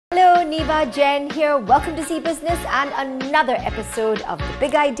Niva Jain here. Welcome to Zee Business and another episode of The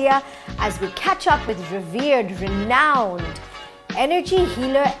Big Idea as we catch up with revered, renowned energy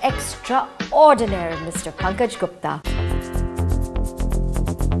healer extraordinaire, Mr. Pankaj Gupta.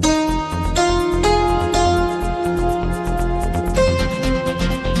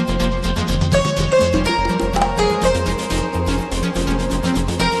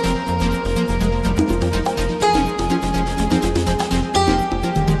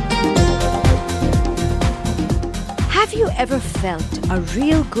 Have you ever felt a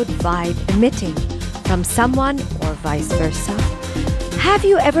real good vibe emitting from someone or vice versa? Have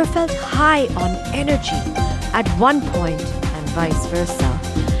you ever felt high on energy at one point and vice versa?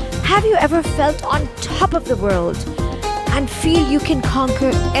 Have you ever felt on top of the world and feel you can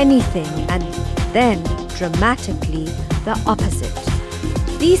conquer anything and then dramatically the opposite?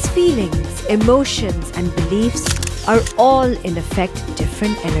 These feelings, emotions and beliefs are all in effect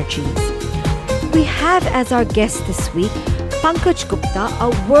different energies. We have as our guest this week Pankaj Gupta, a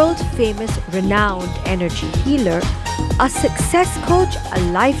world-famous renowned energy healer, a success coach, a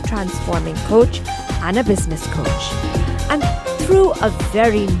life-transforming coach, and a business coach. And through a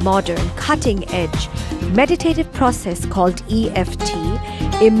very modern, cutting-edge meditative process called EFT,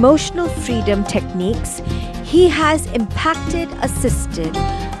 Emotional Freedom Techniques, he has impacted, assisted,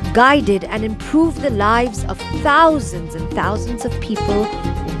 guided, and improved the lives of thousands and thousands of people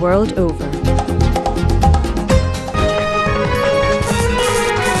world over.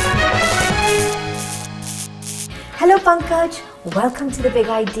 Hello Pankaj, welcome to The Big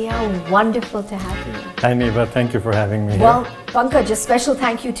Idea. Wonderful to have you. Hi Niva, thank you for having me Well, here. Pankaj, a special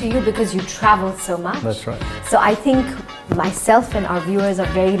thank you to you because you travel so much. That's right. So I think myself and our viewers are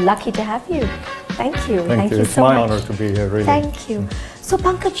very lucky to have you. Thank you. Thank you. It's so my much. honor to be here, really. Thank you. So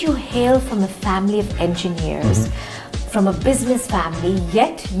Pankaj, you hail from a family of engineers, from a business family,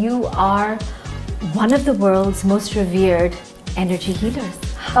 yet you are one of the world's most revered energy healers.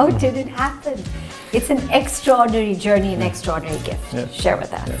 How did it happen? It's an extraordinary journey, an extraordinary gift. Yes. Share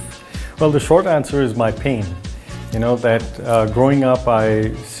with us. Yes. Well, the short answer is my pain. You know, that growing up,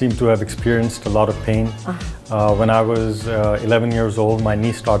 I seem to have experienced a lot of pain. When I was 11 years old, my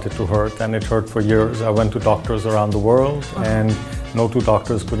knee started to hurt, and it hurt for years. I went to doctors around the world, and no two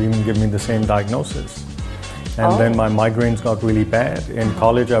doctors could even give me the same diagnosis. And then my migraines got really bad. In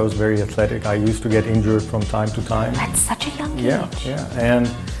college, I was very athletic. I used to get injured from time to time. At such a young age. Yeah. And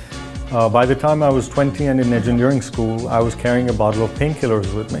by the time I was 20 and in engineering school, I was carrying a bottle of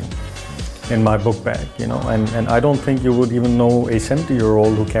painkillers with me in my book bag, you know, and I don't think you would even know a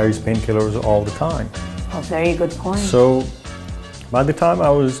 70-year-old who carries painkillers all the time. Oh, very good point. So by the time I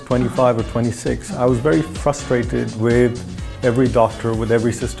was 25 or 26, I was very frustrated with every doctor, with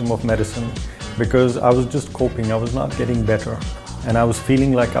every system of medicine, because I was just coping. I was not getting better, and I was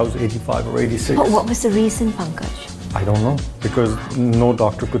feeling like I was 85 or 86. But what was the reason, Pankaj? I don't know, because no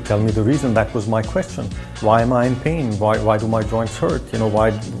doctor could tell me the reason. That was my question. Why am I in pain? Why do my joints hurt? You know, why?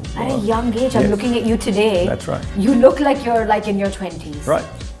 At a young age, I'm looking at you today. That's right. You look like you're like in your 20s. Right.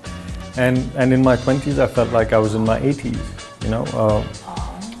 And in my 20s, I felt like I was in my 80s, you know.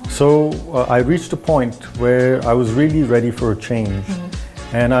 So I reached a point where I was really ready for a change.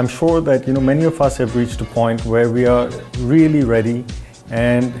 And I'm sure that, you know, many of us have reached a point where we are really ready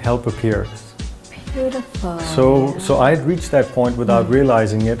and help appears. Beautiful. So I had reached that point without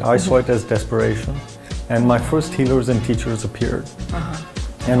realizing it. I saw it as desperation, and my first healers and teachers appeared.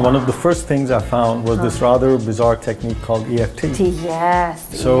 And one of the first things I found was this rather bizarre technique called EFT.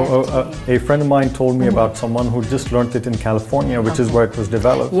 Yes. So a friend of mine told me about someone who just learned it in California, which is where it was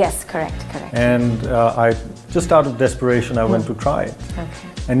developed. Yes, correct. And I, just out of desperation, I went to try it.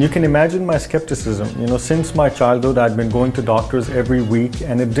 And you can imagine my skepticism. You know, since my childhood, I'd been going to doctors every week,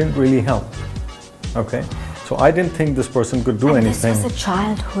 and it didn't really help. Okay, so I didn't think this person could do anything. This was a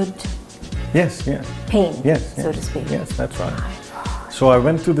childhood pain, so to speak. Yes, that's right. So I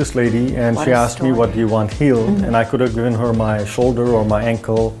went to this lady, and she asked me, what do you want healed? And I could have given her my shoulder or my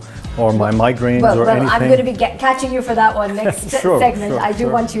ankle or my migraines or anything. I'm going to be catching you for that one next segment. I do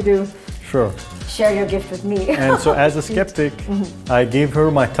want you to share your gift with me. And so as a skeptic, I gave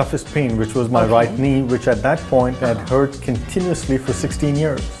her my toughest pain, which was my right knee, which at that point had hurt continuously for 16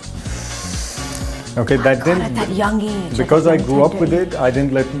 years. Okay, that didn't. At that young age. Because I grew up with it, I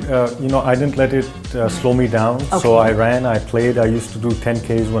didn't let I didn't let it slow me down. So I ran, I played. I used to do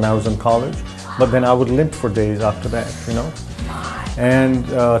 10Ks when I was in college, but then I would limp for days after that. You know, and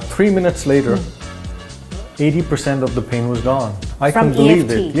 3 minutes later, 80% of the pain was gone. I couldn't believe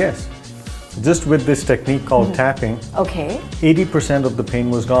it. Yes, just with this technique called tapping. 80% of the pain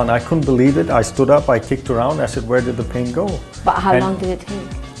was gone. I couldn't believe it. I stood up, I kicked around. I said, "Where did the pain go?" But how long did it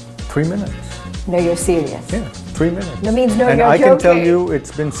take? 3 minutes. No, you're serious. Yeah, 3 minutes. No means no, and you're I can tell joking. you,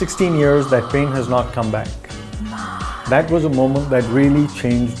 it's been 16 years that pain has not come back. That was a moment that really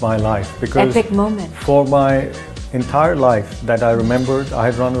changed my life, because Epic moment. for my entire life that I remembered, I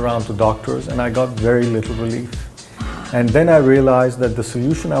had run around to doctors and I got very little relief. And then I realized that the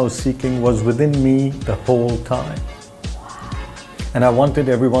solution I was seeking was within me the whole time. And I wanted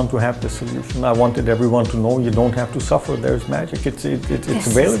everyone to have the solution. I wanted everyone to know you don't have to suffer. There's magic. It's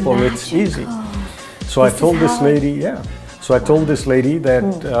available. It's easy. So I told this lady, yeah. So I told this lady that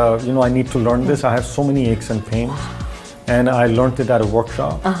you know, I need to learn this. I have so many aches and pains, and I learned it at a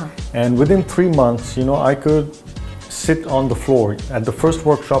workshop. And within 3 months, you know, I could sit on the floor. At the first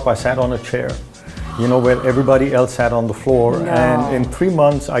workshop, I sat on a chair, you know, where everybody else sat on the floor. No. And in 3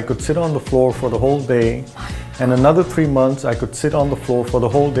 months, I could sit on the floor for the whole day. And another 3 months, I could sit on the floor for the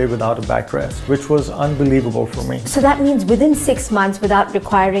whole day without a backrest, which was unbelievable for me. So that means within 6 months, without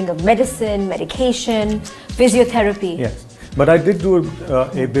requiring of medicine, medication, physiotherapy. Yes. But I did do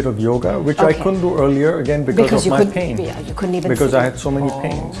a bit of yoga, which I couldn't do earlier, again, because of my pain. Yeah, you couldn't even because sit. I had so many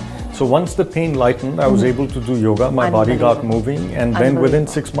pains. So once the pain lightened, I was able to do yoga. My body got moving, and then within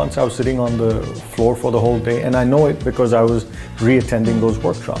 6 months, I was sitting on the floor for the whole day. And I know it because I was re-attending those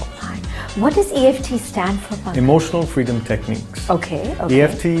workshops. What does EFT stand for, Pankaj? Emotional Freedom Techniques. Okay.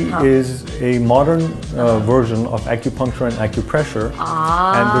 EFT is a modern version of acupuncture and acupressure.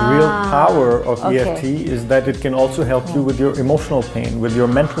 And the real power of EFT is that it can also help you with your emotional pain, with your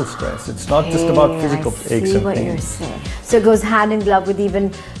mental stress. It's not just about physical aches and what pains. you're saying. So it goes hand in glove with even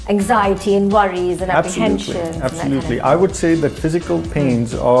anxiety and worries and apprehensions. Absolutely. I would say that physical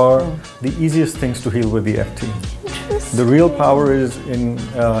pains are the easiest things to heal with EFT. The real power is in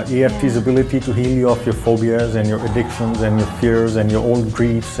EFT's ability to heal you of your phobias and your addictions and your fears and your old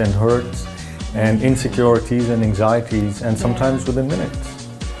griefs and hurts and insecurities and anxieties, and sometimes within minutes.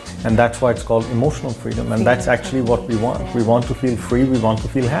 And that's why it's called emotional freedom, and that's actually what we want. We want to feel free, we want to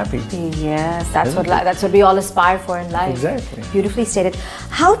feel happy. Yes, that's what we all aspire for in life. Exactly. Beautifully stated.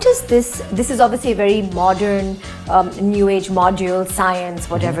 How does this is obviously a very modern, new age module, science,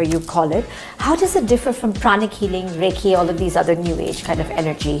 whatever you call it. How does it differ from pranic healing, Reiki, all of these other new age kind of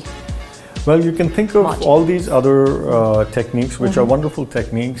energy? Well, you can think of all these other techniques, which are wonderful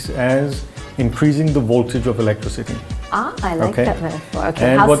techniques, as increasing the voltage of electricity. Ah, I like that metaphor.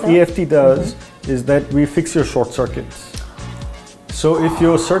 Okay, and how what so? EFT does is that we fix your short circuits. So if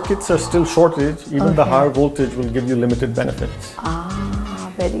your circuits are still shorted, even the higher voltage will give you limited benefits.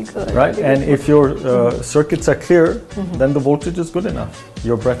 Ah, very good. Right? Very And good. if your circuits are clear, then the voltage is good enough.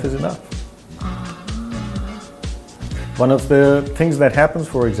 Your breath is enough. One of the things that happens,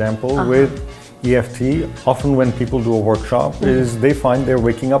 for example, with EFT, often when people do a workshop, is they find they're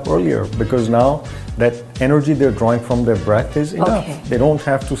waking up earlier, because now that energy they're drawing from their breath is enough. They don't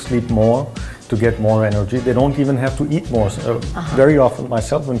have to sleep more to get more energy. They don't even have to eat more. So very often,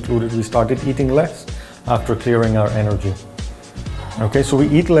 myself included, we started eating less after clearing our energy. Okay, so we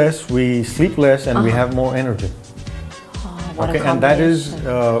eat less, we sleep less, and we have more energy. What a and that is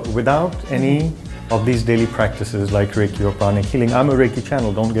without any of these daily practices like Reiki or pranic healing. I'm a Reiki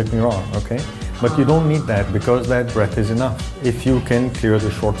channel, don't get me wrong, okay? But you don't need that, because that breath is enough if you can clear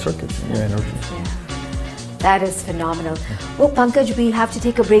the short circuits in your energy. That is phenomenal. Well, Pankaj, we have to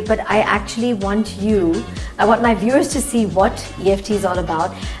take a break, but I actually want I want my viewers to see what EFT is all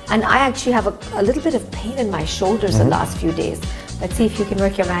about. And I actually have a little bit of pain in my shoulders the last few days. Let's see if you can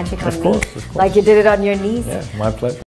work your magic on me. Of course. Like you did it on your knees. Yeah, my pleasure.